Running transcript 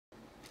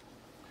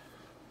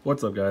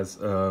What's up, guys?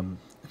 37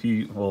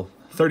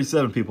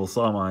 people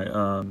saw my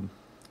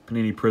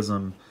Panini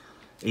Prizm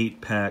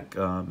 8-pack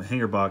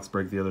hanger box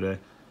break the other day,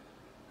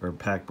 or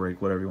pack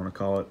break, whatever you want to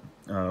call it.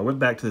 I went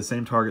back to the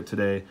same Target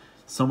today.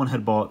 Someone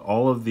had bought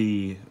all of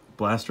the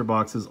blaster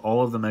boxes,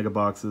 all of the mega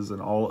boxes,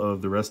 and all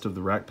of the rest of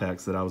the rack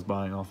packs that I was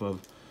buying off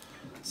of.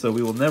 So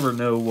we will never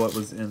know what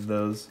was in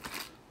those.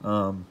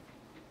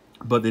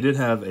 But they did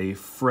have a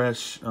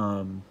fresh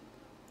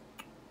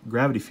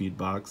gravity feed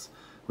box,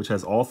 which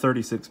has all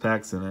 36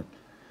 packs in it.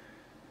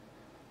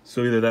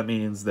 So either that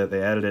means that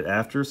they added it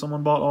after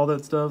someone bought all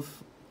that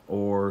stuff,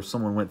 or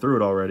someone went through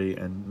it already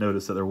and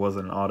noticed that there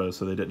wasn't an auto,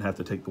 so they didn't have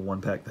to take the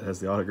one pack that has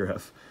the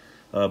autograph.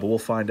 But we'll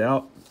find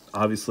out.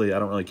 Obviously, I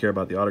don't really care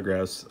about the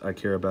autographs. I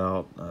care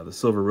about the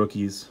silver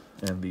rookies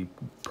and the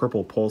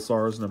purple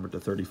pulsars numbered to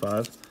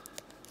 35.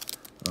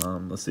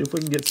 Let's see if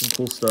we can get some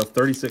cool stuff.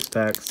 36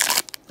 packs.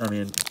 I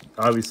mean,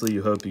 obviously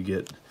you hope you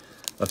get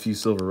a few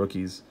silver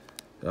rookies.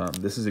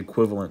 This is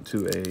equivalent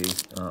to a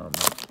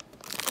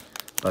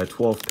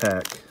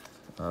 12-pack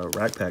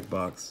rack pack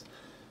box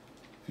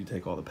if you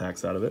take all the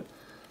packs out of it.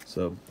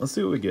 So let's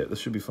see what we get. This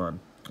should be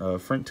fun.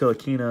 Frank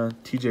Tilakina,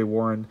 TJ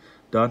Warren,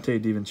 Dante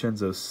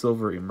DiVincenzo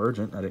Silver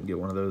Emergent. I didn't get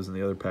one of those in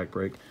the other pack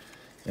break.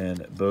 And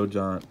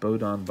Bodan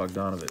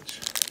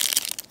Bogdanovic.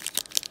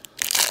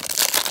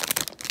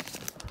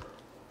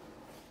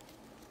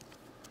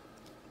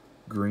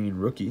 Green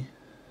rookie.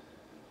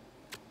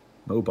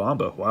 Mo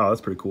Bamba. Wow,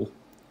 that's pretty cool.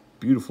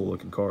 Beautiful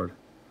looking card.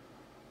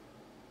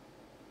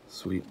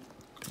 Sweet.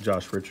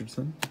 Josh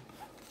Richardson.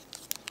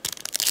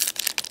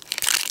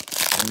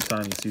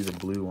 Anytime you see the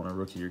blue on a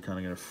rookie, you're kind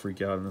of going to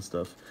freak out in this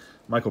stuff.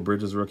 Michael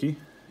Bridges rookie.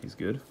 He's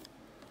good.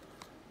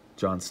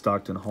 John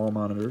Stockton Hall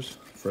monitors.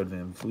 Fred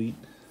Van Fleet.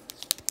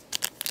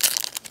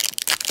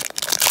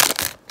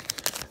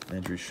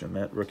 Andrew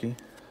Shamet rookie.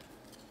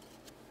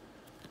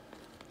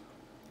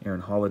 Aaron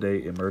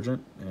Holiday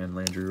Emergent and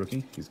Landry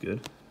rookie. He's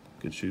good.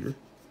 Good shooter.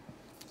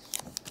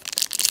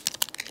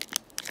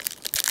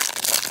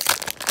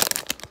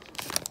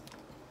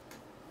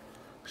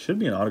 Should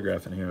be an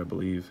autograph in here, I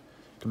believe.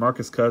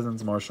 DeMarcus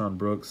Cousins, Marshawn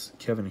Brooks,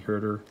 Kevin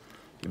Huerter,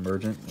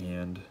 Emergent,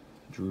 and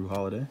Drew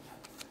Holiday.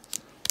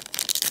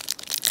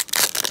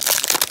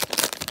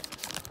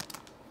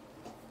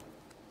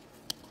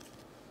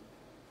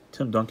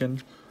 Tim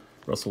Duncan,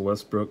 Russell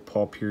Westbrook,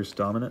 Paul Pierce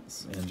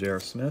Dominance, and J.R.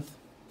 Smith.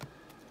 I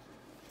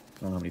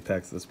don't know how many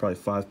packs. That's probably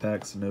 5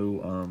 packs.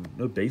 No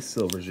base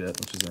silvers yet,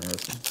 which is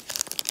interesting.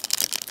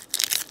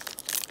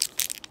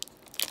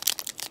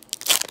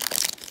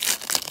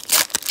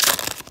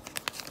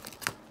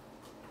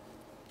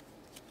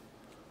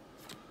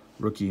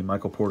 Rookie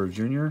Michael Porter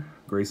Jr.,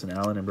 Grayson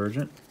Allen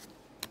Emergent.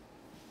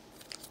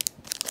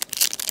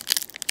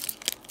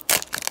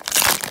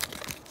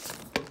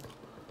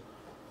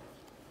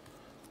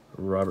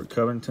 Robert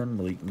Covington,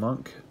 Malik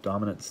Monk,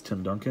 Dominance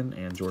Tim Duncan,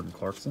 and Jordan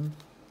Clarkson.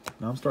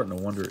 Now I'm starting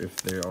to wonder if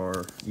there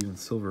are even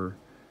silver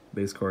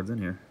base cards in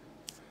here.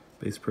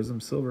 Base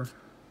Prizm silver.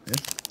 Yeah.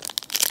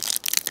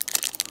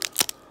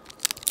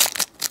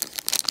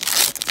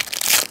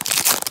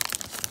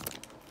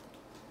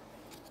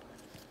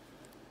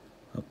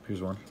 Oh,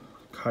 here's one.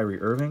 Kyrie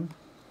Irving.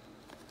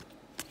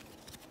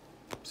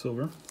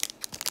 Silver.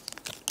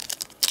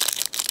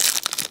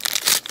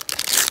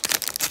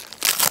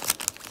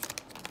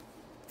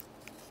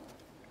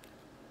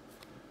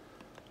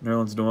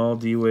 Nerlens Noel,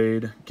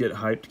 D-Wade, Get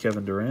Hyped,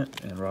 Kevin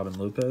Durant, and Robin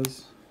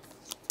Lopez.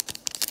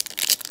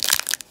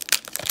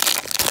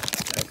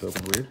 Pack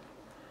open weird.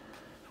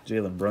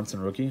 Jalen Brunson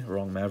rookie,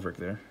 wrong Maverick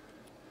there.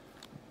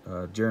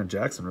 Jaren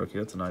Jackson rookie,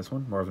 that's a nice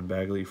one. Marvin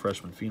Bagley,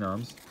 freshman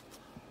phenoms.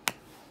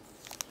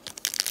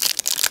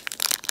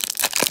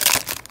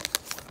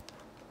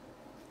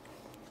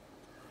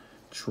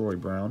 Troy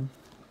Brown,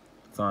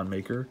 Thon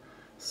Maker,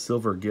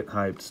 silver Get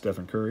Hyped,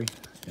 Stephen Curry,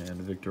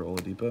 and Victor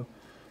Oladipo.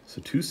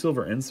 So 2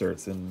 silver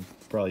inserts in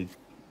probably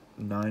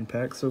 9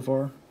 packs so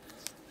far,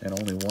 and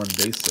only 1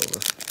 base silver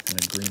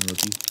and a green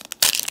rookie.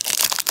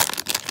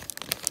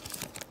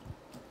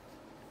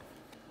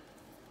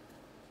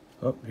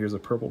 Oh, here's a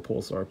purple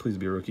pulsar. Please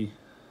be a rookie.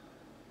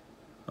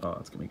 Oh,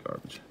 it's going to be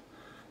garbage.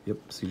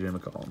 Yep, CJ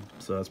McCollum.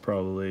 So that's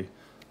probably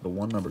the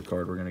 1 numbered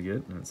card we're going to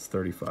get, and it's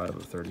 35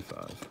 of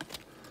 35.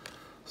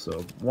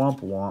 So, womp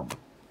womp.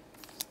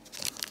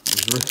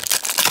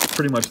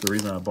 Pretty much the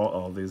reason I bought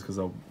all of these, because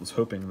I was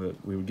hoping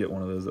that we would get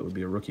one of those that would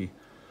be a rookie.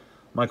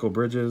 Michael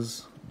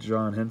Bridges,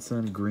 John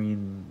Henson,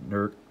 Green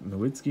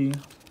Nowitzki.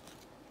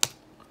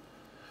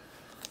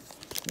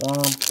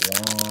 Womp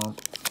womp.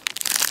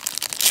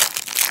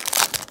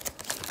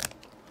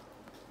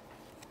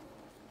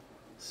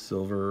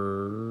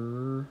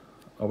 Silver.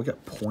 Oh, we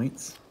got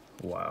points.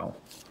 Wow.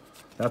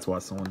 That's why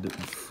someone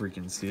didn't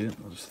freaking see it.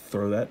 I'll just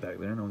throw that back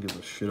there. No one gives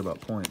a shit about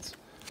points.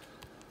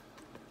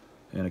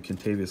 And a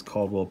Kentavious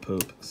Caldwell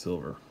Pope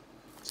silver.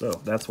 So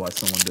that's why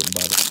someone didn't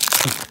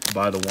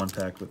buy the 1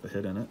 pack with the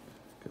hit in it,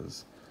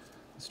 because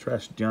it's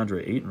trash.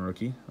 DeAndre Ayton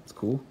rookie. That's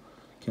cool.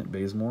 Kent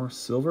Bazemore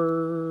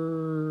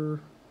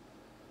silver.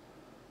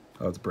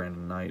 Oh, it's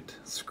Brandon Knight.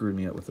 Screwed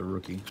me up with the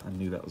rookie. I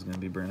knew that was going to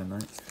be Brandon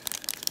Knight.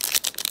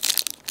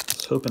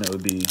 hoping it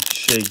would be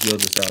Shea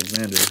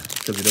Gilgeous-Alexander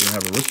because he doesn't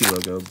have a rookie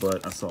logo,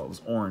 but I saw it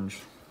was orange.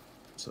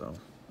 So,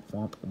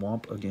 womp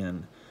womp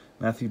again.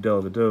 Matthew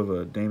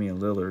Dellavedova, Damian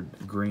Lillard,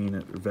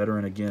 green,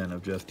 veteran again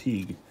of Jeff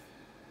Teague,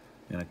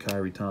 and a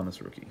Kyrie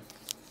Thomas rookie.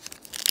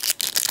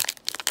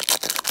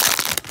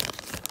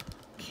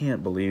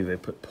 Can't believe they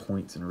put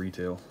points in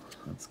retail.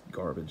 That's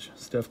garbage.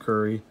 Steph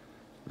Curry,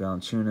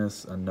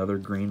 Valanciunas, another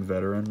green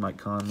veteran, Mike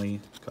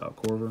Conley, Kyle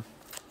Korver.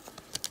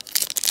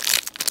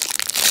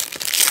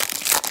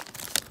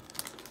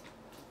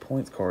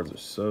 Points cards are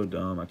so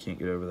dumb, I can't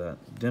get over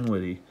that.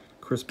 Dinwiddie,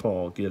 Chris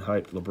Paul, get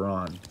hyped,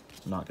 LeBron.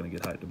 I'm not going to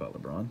get hyped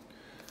about LeBron.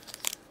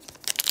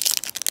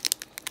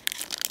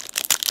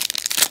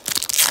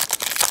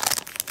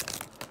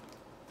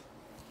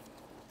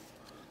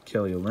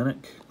 Kelly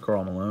Olynyk,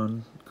 Karl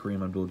Malone,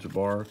 Kareem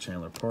Abdul-Jabbar,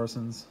 Chandler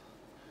Parsons.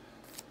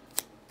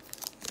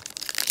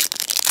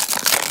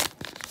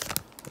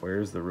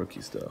 Where's the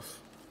rookie stuff?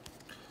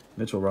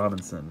 Mitchell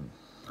Robinson,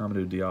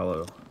 Hamidou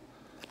Diallo,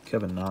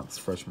 Kevin Knox,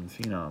 freshman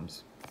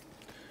phenoms.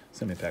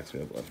 So many packs we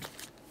have left.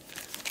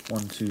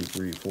 1, 2,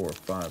 3, 4,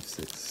 5,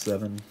 6,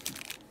 7,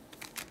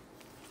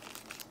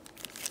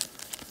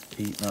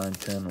 8, 9,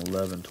 10,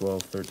 11,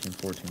 12, 13,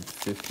 14,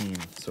 15.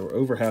 So we're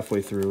over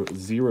halfway through.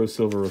 0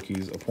 silver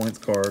rookies, a points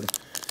card,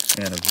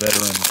 and a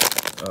veteran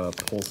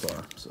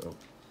Pulsar. So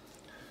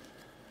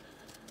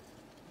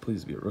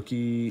please be a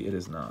rookie. It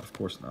is not. Of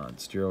course not.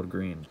 It's Gerald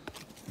Green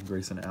and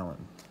Grayson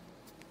Allen.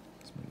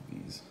 Let's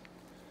move these.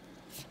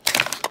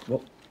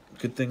 Well,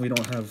 good thing we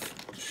don't have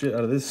shit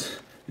out of these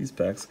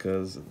packs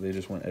because they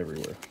just went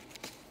everywhere.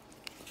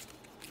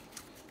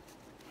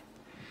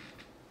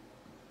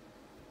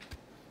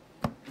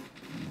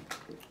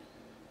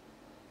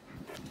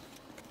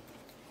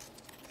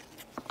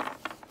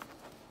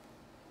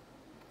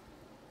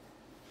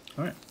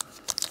 All right.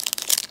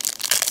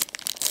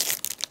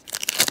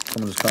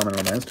 Someone just commented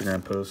on my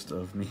Instagram post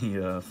of me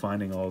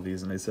finding all of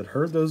these, and they said,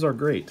 heard those are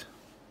great.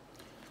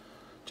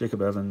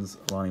 Jacob Evans,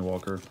 Lonnie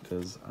Walker,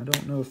 because I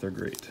don't know if they're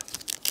great.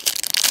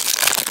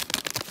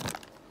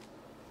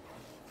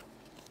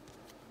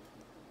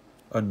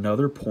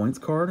 Another points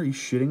card? Are you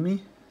shitting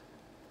me?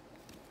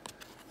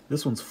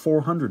 This one's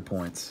 400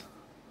 points.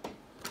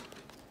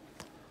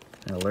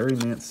 And a Larry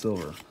Nance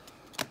silver.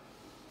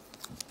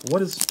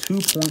 What is 2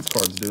 points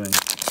cards doing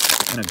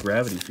in a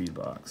gravity feed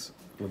box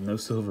with no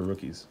silver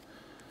rookies?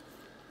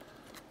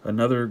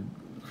 Another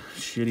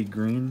shitty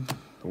green,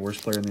 the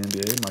worst player in the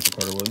NBA, Michael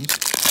Carter-Williams.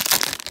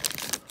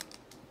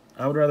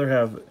 I would rather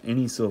have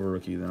any silver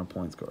rookie than a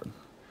points card.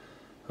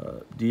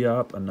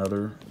 Diop,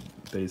 another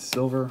base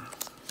silver.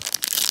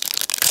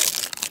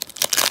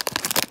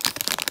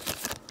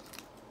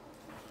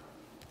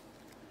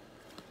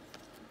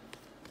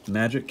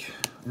 Magic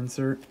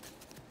insert.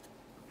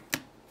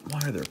 Why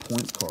are there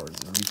points cards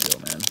in retail,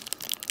 man?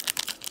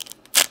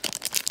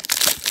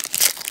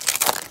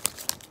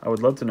 I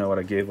would love to know what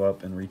I gave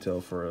up in retail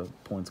for a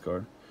points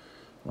card.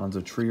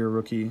 Lonzo Trier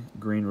rookie,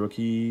 green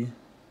rookie.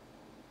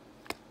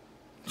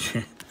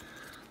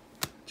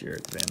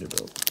 Jarrett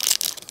Vanderbilt.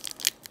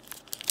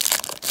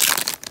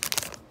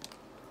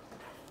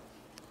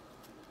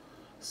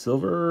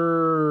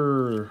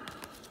 Silver,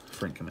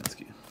 Frank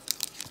Kaminsky.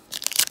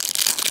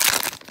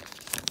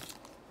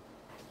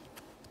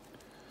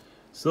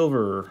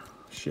 Silver,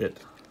 shit.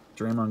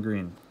 Draymond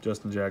Green,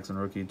 Justin Jackson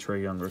rookie,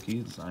 Trae Young rookie.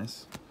 It's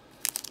nice.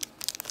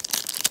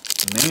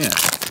 Man.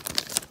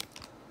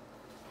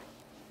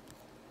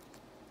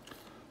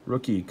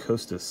 Rookie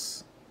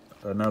Kostas,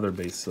 another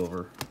base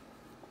silver.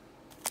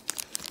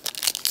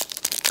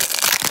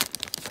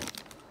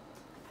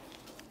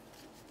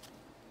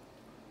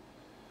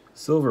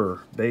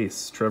 Silver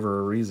base,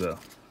 Trevor Ariza.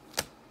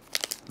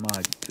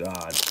 My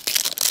God.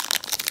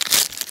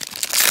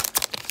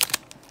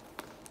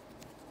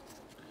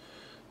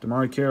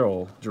 Damari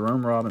Carroll,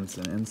 Jerome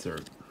Robinson,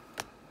 insert.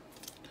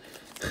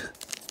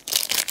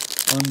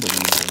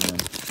 Unbelievable, man.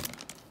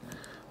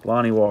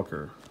 Lonnie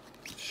Walker,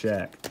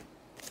 Shaq.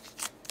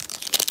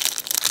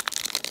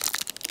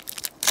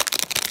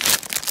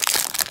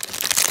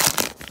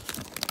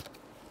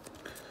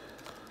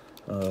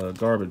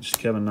 Garbage,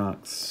 Kevin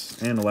Knox.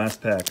 And the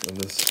last pack of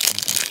this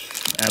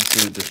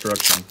absolute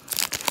destruction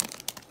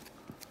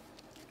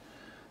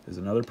is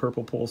another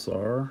purple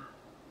Pulsar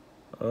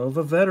of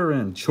a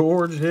veteran,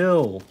 George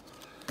Hill.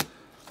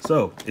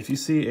 So, if you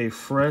see a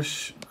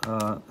fresh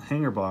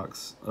hanger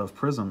box of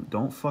Prizm,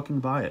 don't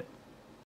fucking buy it.